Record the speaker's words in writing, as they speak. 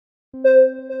What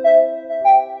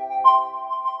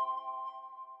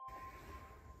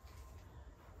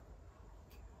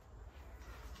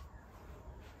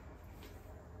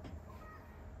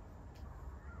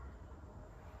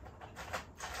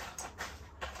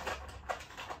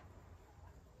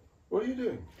are you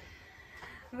doing?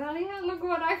 Well, yeah, look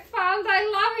what I found. I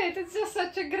love it. It's just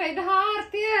such a great heart,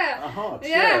 yeah. A heart,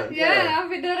 yeah,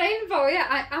 with the rainbow.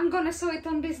 Yeah, I'm gonna sew it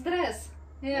on this dress.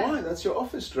 Yeah. Why? That's your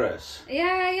office dress.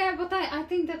 Yeah, but I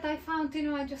think that I found, you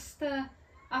know, I just,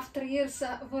 after years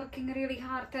working really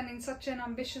hard and in such an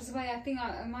ambitious way, I think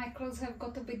my clothes have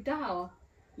got a bit dull.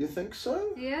 You think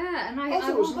so? Yeah, and I thought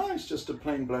it was nice, just a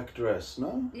plain black dress,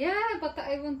 no? Yeah, but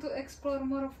I want to explore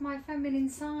more of my feminine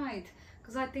side.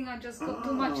 Because I think I just got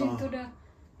too much into the,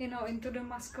 you know, into the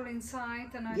masculine side,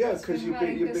 and because you've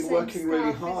been working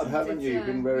really hard, haven't you? You've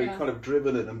been very kind of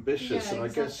driven and ambitious, and I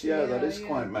guess that is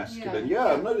quite masculine. Yeah,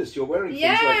 I've noticed you're wearing things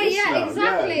like this now.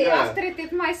 Exactly. I've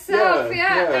treated myself.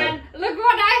 And look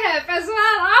what I have as well.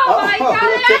 Oh my God!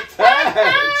 Look at that!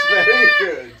 It's very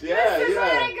good. This is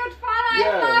very good fun. I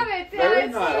love it. Very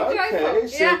it's nice. so Okay,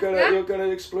 so you're gonna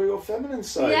explore your feminine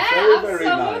side. Very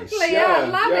nice. I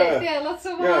love it. Yeah, lots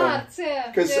of hearts.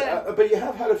 But you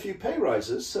have had a few pay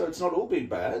rises, so it's not all been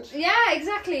bad. Yeah,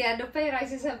 exactly. Yeah, the pay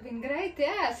rises have been great.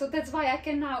 Yeah, so that's why I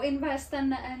can now invest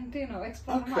and you know,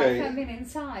 explore my feminine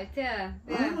side. Yeah.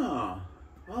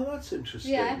 Oh, that's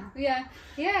interesting.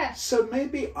 Yeah. So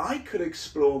maybe I could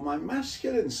explore my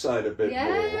masculine side a bit more.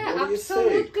 Yeah, what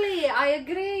absolutely. Do you think? I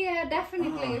agree. Yeah,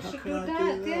 definitely. You should do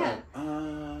that. Yeah.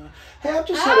 Hey, I've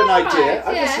just had an idea.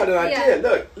 I've just had an idea.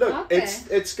 Look. Okay.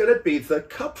 It's going to be the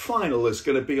cup final. Is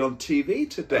going to be on TV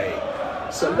today.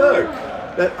 So look.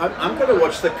 I'm going to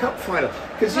watch the cup final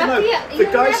because you know the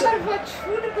guys. Never watch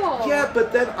football. Yeah,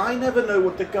 but then I never know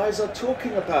what the guys are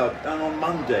talking about. And on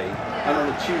Monday, and on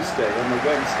a Tuesday, on a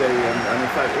Wednesday, and in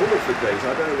fact all of the days,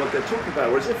 I don't know what they're talking about.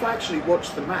 Whereas if I actually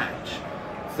watch the match,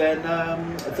 then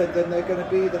they're going to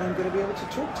be. Then I'm going to be able to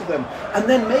talk to them. And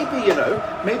then maybe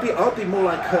I'll be more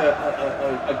like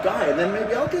a guy, and then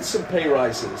maybe I'll get some pay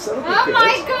rises. That'll be good. Oh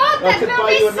my God, that will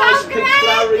be so nice great! Pink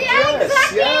flowery dress.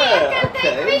 Exactly. Yeah, you can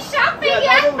take me shopping.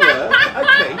 That'll work.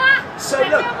 Okay. So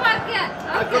look,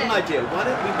 I've got an idea. Why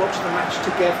don't we watch the match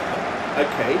together?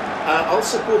 Okay. I'll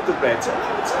support the Reds.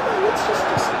 Let's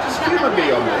just humour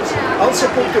me on this. I'll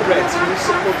support the Reds, and you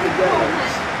support the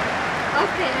Yellows.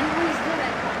 Okay, and who is the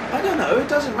Red? I don't know. It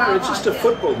doesn't matter. It's just a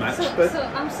football match. So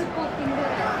I'm supporting the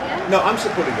Red. Yeah. No, I'm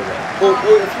supporting the Reds. Or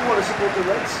if you want to support the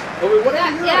Reds,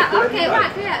 whatever you like. Okay,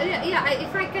 right. Yeah.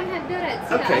 If I can have the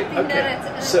Reds. Okay. The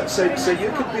Reds, so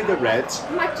you could be the Reds.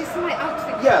 Matches my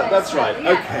outfit. Yeah, that's right.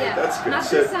 Okay, that's good.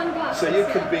 Not So you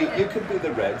could be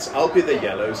the Reds. I'll be the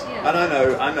Yellows. And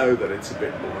I know that it's a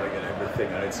bit boring and everything,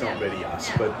 and it's not really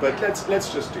us. But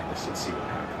let's just do this and see what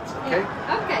happens. Okay.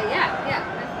 Okay. Yeah.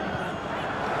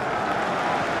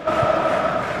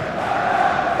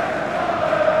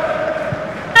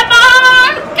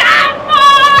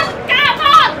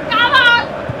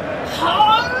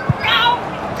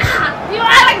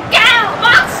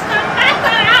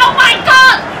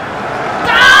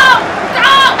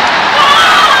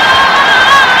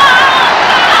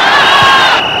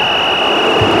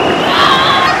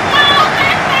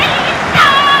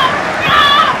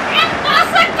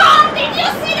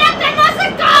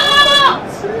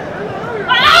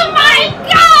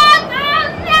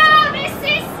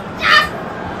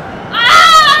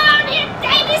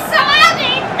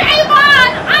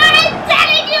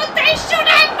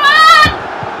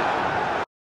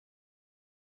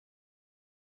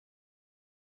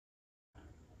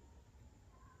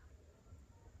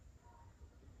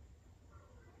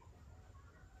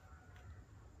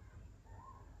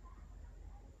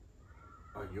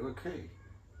 Are you okay?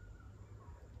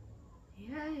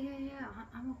 Yeah.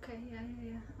 I'm okay. Yeah.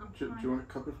 I'm Do fine. you want a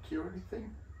cup of tea or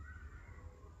anything?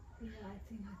 Yeah, I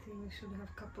think we should have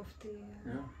a cup of tea.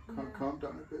 Yeah. Calm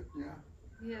down a bit. Yeah.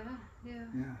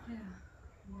 Yeah.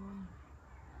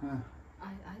 Well,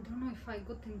 I don't know if I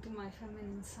got into my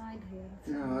feminine side here.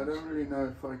 Yeah, I don't really know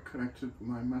if I connected with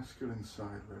my masculine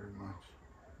side very much.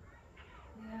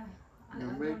 Yeah. I maybe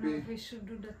don't know if we should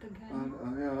do that again.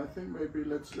 I think maybe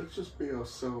let's just be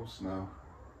ourselves now.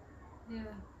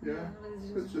 Yeah.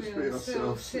 Let's just be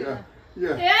ourselves. Yeah.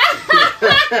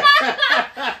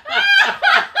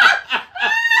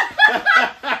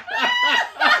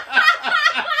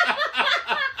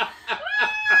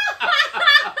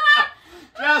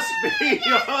 Just be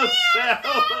yourselves.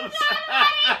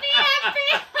 Be happy.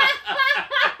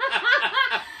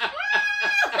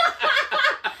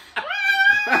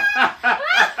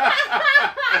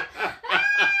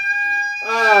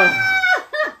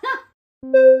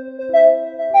 Oh. you.